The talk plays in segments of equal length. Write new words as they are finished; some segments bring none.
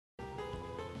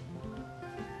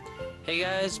Hey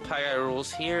guys, Pie Guy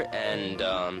Rules here, and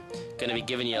gonna be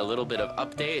giving you a little bit of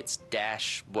updates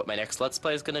dash what my next Let's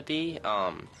Play is gonna be.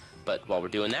 But while we're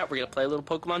doing that, we're gonna play a little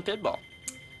Pokemon Pinball.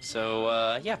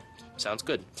 So yeah, sounds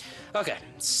good. Okay,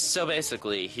 so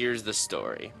basically, here's the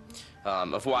story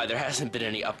of why there hasn't been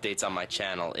any updates on my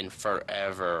channel in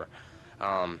forever.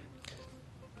 By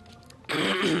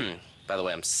the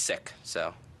way, I'm sick,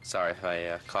 so sorry if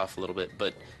I cough a little bit,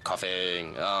 but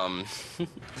coughing.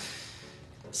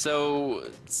 So,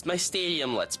 it's my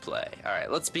Stadium Let's Play.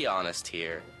 Alright, let's be honest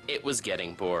here. It was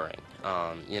getting boring.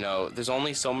 There's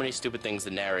only so many stupid things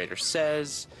the narrator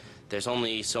says. There's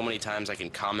only so many times I can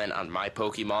comment on my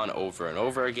Pokemon over and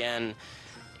over again.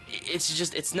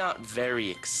 It's not very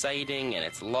exciting, and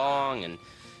it's long, and,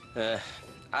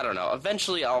 I don't know.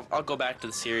 Eventually, I'll go back to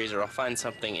the series, or I'll find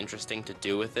something interesting to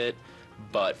do with it.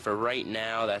 But for right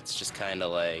now, that's just kind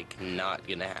of, like, not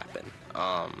gonna happen.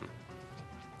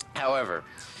 However,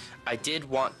 I did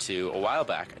want to, a while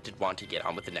back, I did want to get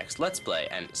on with the next Let's Play,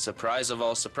 and surprise of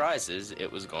all surprises, it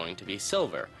was going to be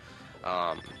Silver.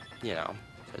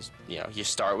 Because, you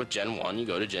start with Gen 1, you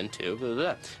go to Gen 2, blah, blah,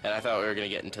 blah. And I thought we were going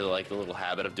to get into, like, the little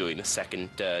habit of doing the second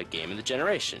game of the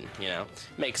generation,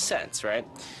 Makes sense, right?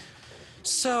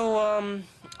 So,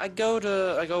 I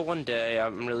go one day,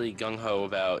 I'm really gung-ho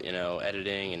about,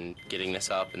 editing and getting this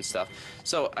up and stuff.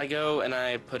 So, I go and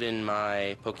I put in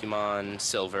my Pokemon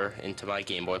Silver into my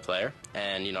Game Boy player,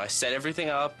 and, I set everything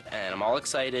up, and I'm all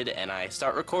excited, and I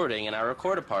start recording, and I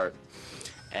record a part,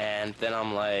 and then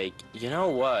I'm like, you know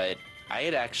what, I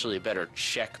had actually better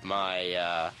check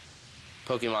my,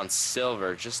 Pokemon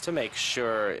Silver just to make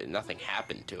sure nothing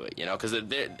happened to it, because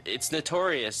it's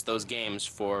notorious, those games,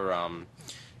 for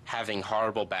having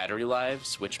horrible battery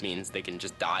lives, which means they can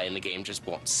just die and the game just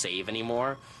won't save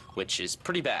anymore, which is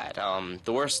pretty bad.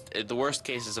 The worst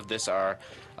cases of this are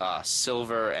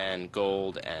Silver and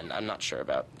Gold, and I'm not sure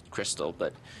about Crystal,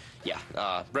 but yeah,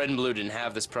 Red and Blue didn't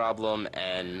have this problem,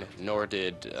 and nor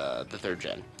did the 3rd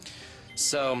gen.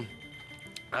 So,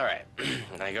 alright,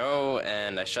 I go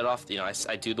and I shut off,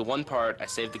 I do the one part, I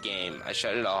save the game, I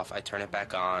shut it off, I turn it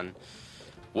back on.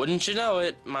 Wouldn't you know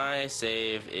it, my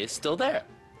save is still there.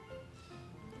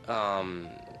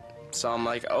 So I'm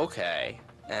like, okay,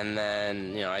 and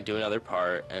then, I do another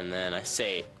part, and then I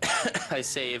save, I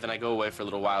save, and I go away for a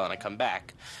little while, and I come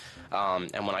back.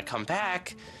 And when I come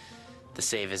back, the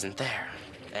save isn't there.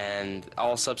 And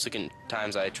all subsequent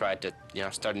times I tried to,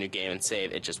 start a new game and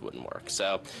save, it just wouldn't work.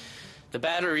 So the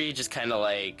battery just kind of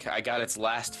like, I got its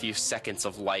last few seconds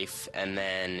of life, and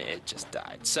then it just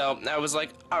died. So I was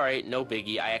like, alright, no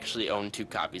biggie, I actually own 2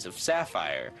 copies of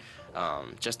Sapphire,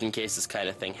 just in case this kind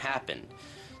of thing happened.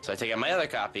 So I take out my other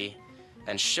copy,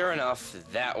 and sure enough,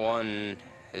 that one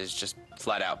is just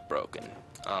flat out broken.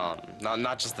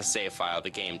 Not just the save file, the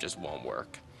game just won't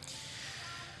work.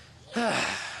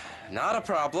 Not a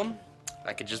problem.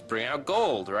 I could just bring out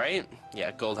Gold, right?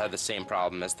 Yeah, Gold had the same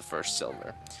problem as the first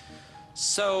Silver.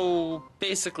 So,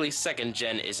 basically, 2nd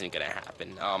gen isn't gonna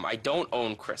happen. I don't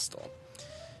own Crystal.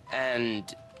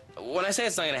 And when I say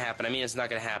it's not gonna happen, I mean it's not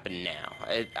gonna happen now.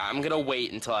 I'm gonna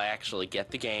wait until I actually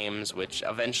get the games, which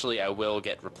eventually I will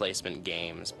get replacement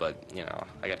games, but,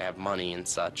 I gotta have money and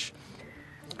such.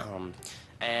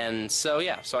 And so,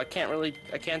 yeah, so I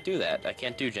can't do that. I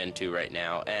can't do Gen 2 right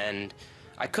now, and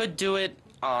I could do it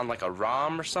on, like, a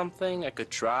ROM or something. I could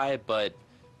try, but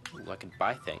ooh, I could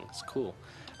buy things. Cool.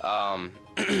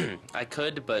 I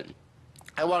could, but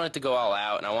I wanted to go all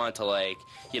out, and I wanted to, like,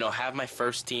 have my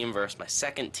first team versus my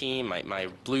second team, my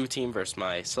blue team versus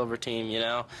my silver team,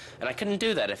 and I couldn't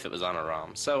do that if it was on a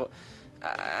ROM. So,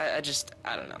 I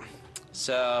don't know.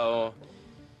 So,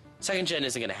 2nd gen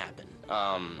isn't gonna happen.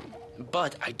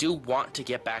 But I do want to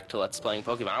get back to Let's Playing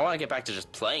Pokemon. I want to get back to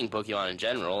just playing Pokemon in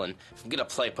general, and if I'm gonna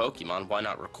play Pokemon, why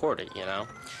not record it,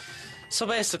 So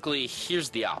basically, here's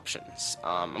the options.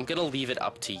 I'm gonna leave it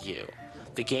up to you.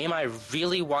 The game I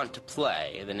really want to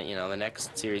play, the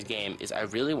next series game, is I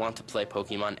really want to play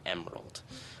Pokemon Emerald.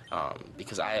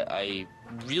 Because I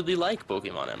really like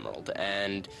Pokemon Emerald,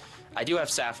 and I do have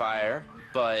Sapphire,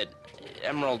 but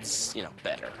Emerald's,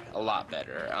 better, a lot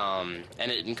better,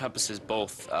 and it encompasses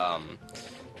both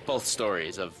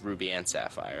stories of Ruby and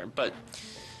Sapphire, but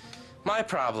my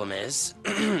problem is,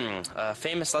 a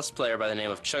famous Let's Player by the name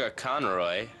of Chugga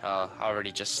Conroy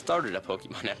already just started a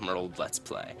Pokemon Emerald Let's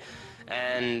Play,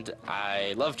 and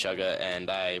I love Chugga, and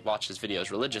I watch his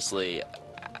videos religiously.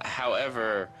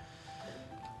 However,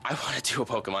 I want to do a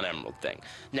Pokemon Emerald thing.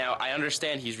 Now, I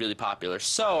understand he's really popular,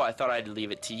 so I thought I'd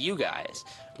leave it to you guys.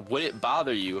 Would it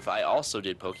bother you if I also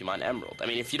did Pokemon Emerald? I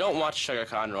mean, if you don't watch Chugga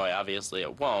Conroy, obviously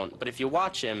it won't, but if you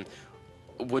watch him,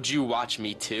 would you watch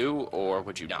me too, or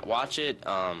would you not watch it?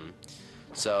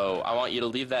 So I want you to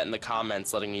leave that in the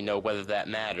comments, letting me know whether that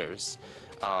matters.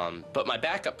 But my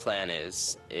backup plan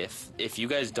is, if you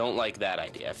guys don't like that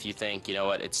idea, if you think, you know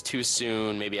what, it's too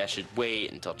soon, maybe I should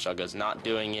wait until Chugga's not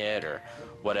doing it, or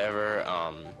whatever,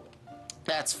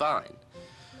 that's fine.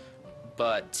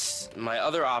 But my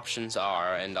other options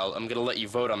are, and I'm gonna let you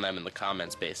vote on them in the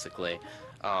comments, basically.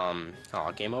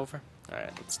 Oh, game over?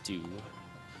 Alright, let's do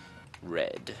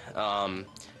red.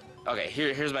 Okay,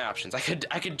 here's my options. I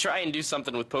could try and do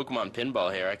something with Pokemon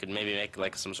Pinball here. I could maybe make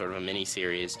like some sort of a mini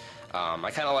series. I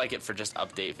kind of like it for just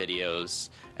update videos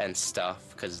and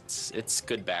stuff because it's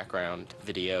good background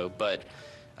video. But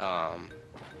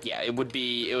yeah, it would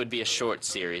be a short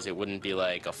series. It wouldn't be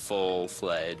like a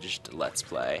full-fledged Let's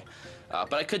Play.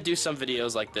 But I could do some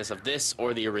videos like this of this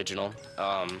or the original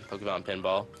Pokemon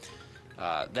Pinball.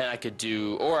 Then I could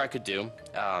do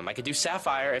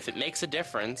Sapphire if it makes a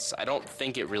difference. I don't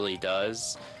think it really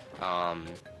does,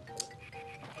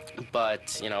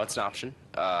 but you know, it's an option.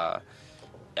 I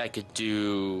could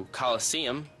do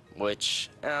Coliseum, which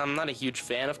I'm not a huge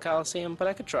fan of Coliseum, but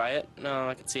I could try it. No,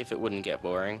 I could see if it wouldn't get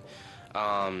boring.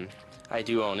 I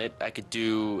do own it. I could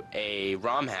do a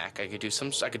ROM hack. I could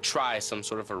try some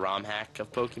sort of a ROM hack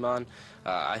of Pokemon.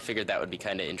 I figured that would be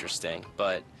kind of interesting,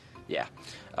 but yeah.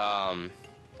 That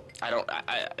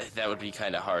would be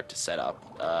kind of hard to set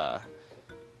up. Or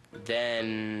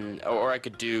I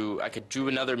could do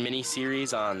another mini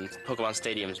series on Pokemon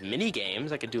Stadium's mini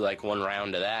games. I could do like one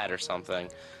round of that or something,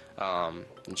 and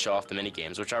show off the mini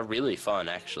games, which are really fun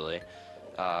actually.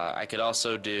 I could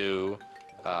also do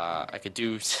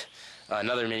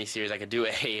another mini series. I could do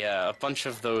a bunch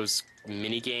of those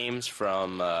mini games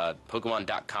from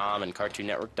Pokemon.com and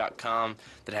CartoonNetwork.com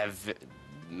that have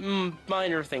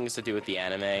minor things to do with the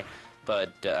anime,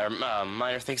 but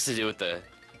minor things to do with the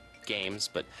games,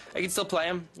 but I could still play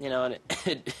them, you know, and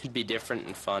it'd be different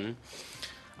and fun.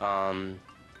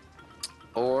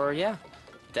 Or yeah,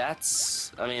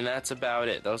 that's about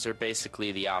it. Those are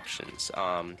basically the options.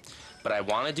 But I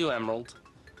want to do Emerald,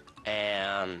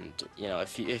 and you know,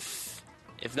 if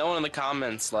no one in the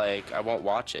comments like I won't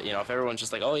watch it, you know, if everyone's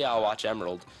just like, oh yeah, I'll watch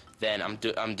Emerald, then I'm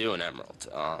doing Emerald.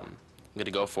 I'm gonna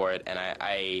go for it, and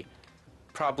I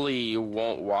probably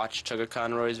won't watch Chugga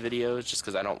Conroy's videos just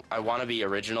because I want to be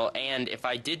original. And if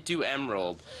I did do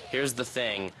Emerald, here's the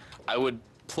thing: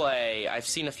 I've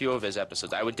seen a few of his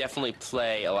episodes. I would definitely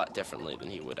play a lot differently than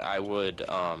he would. I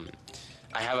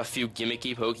have a few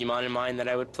gimmicky Pokemon in mind that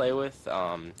I would play with,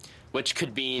 which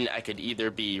could mean I could either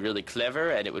be really clever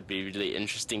and it would be really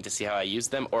interesting to see how I use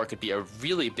them, or it could be a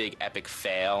really big epic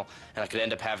fail and I could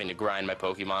end up having to grind my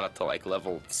Pokemon up to like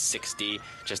level 60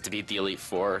 just to beat the Elite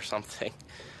Four or something.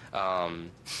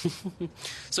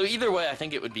 So either way, I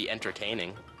think it would be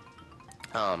entertaining.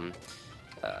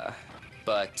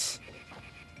 But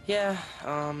yeah,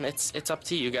 it's up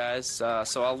to you guys.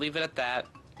 So I'll leave it at that.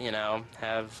 You know,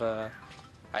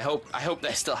 I hope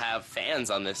I still have fans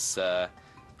on this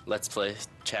Let's Play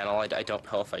channel. I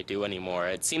don't know if I do anymore.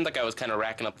 It seemed like I was kind of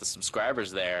racking up the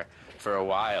subscribers there for a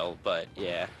while, but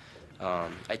yeah,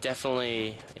 I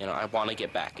definitely, you know, I want to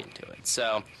get back into it.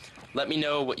 So let me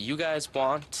know what you guys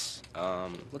want.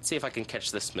 Let's see if I can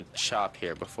catch this Machop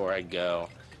here before I go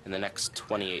in the next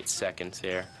 28 seconds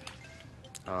here.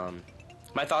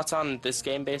 My thoughts on this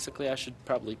game, basically, I should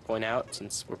probably point out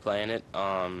since we're playing it.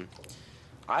 I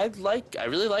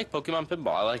really like Pokemon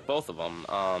Pinball. I like both of them.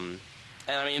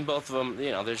 And I mean, both of them,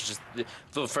 you know, there's just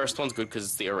the first one's good because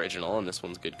it's the original, and this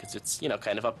one's good because it's, you know,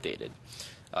 kind of updated.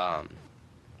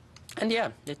 And yeah,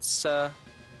 it's hey,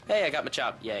 I got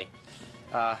Machop, yay.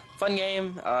 Fun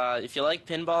game. If you like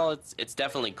pinball, it's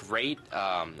definitely great.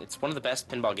 It's one of the best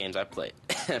pinball games I've played.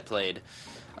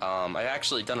 I've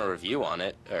actually done a review on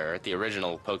it, or the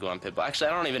original Pokemon Pinball. Actually,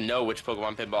 I don't even know which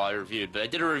Pokemon Pinball I reviewed, but I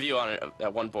did a review on it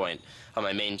at one point on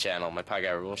my main channel, my Pie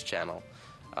Guy Rules channel.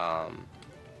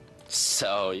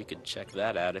 So you could check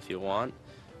that out if you want.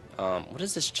 What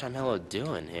is this Chimelo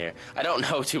doing here? I don't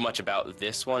know too much about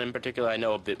this one in particular. I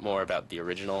know a bit more about the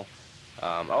original.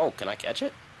 Oh, can I catch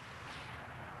it?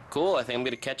 Cool, I think I'm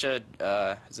gonna catch a,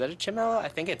 is that a Chimelo? I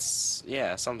think it's,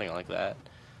 yeah, something like that.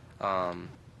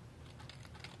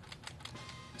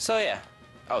 So yeah.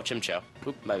 Oh, Chimcho.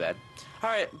 Oop, my bad.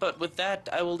 Alright, but with that,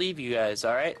 I will leave you guys,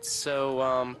 alright?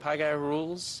 So, Pie Guy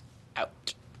Rules,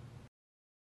 out.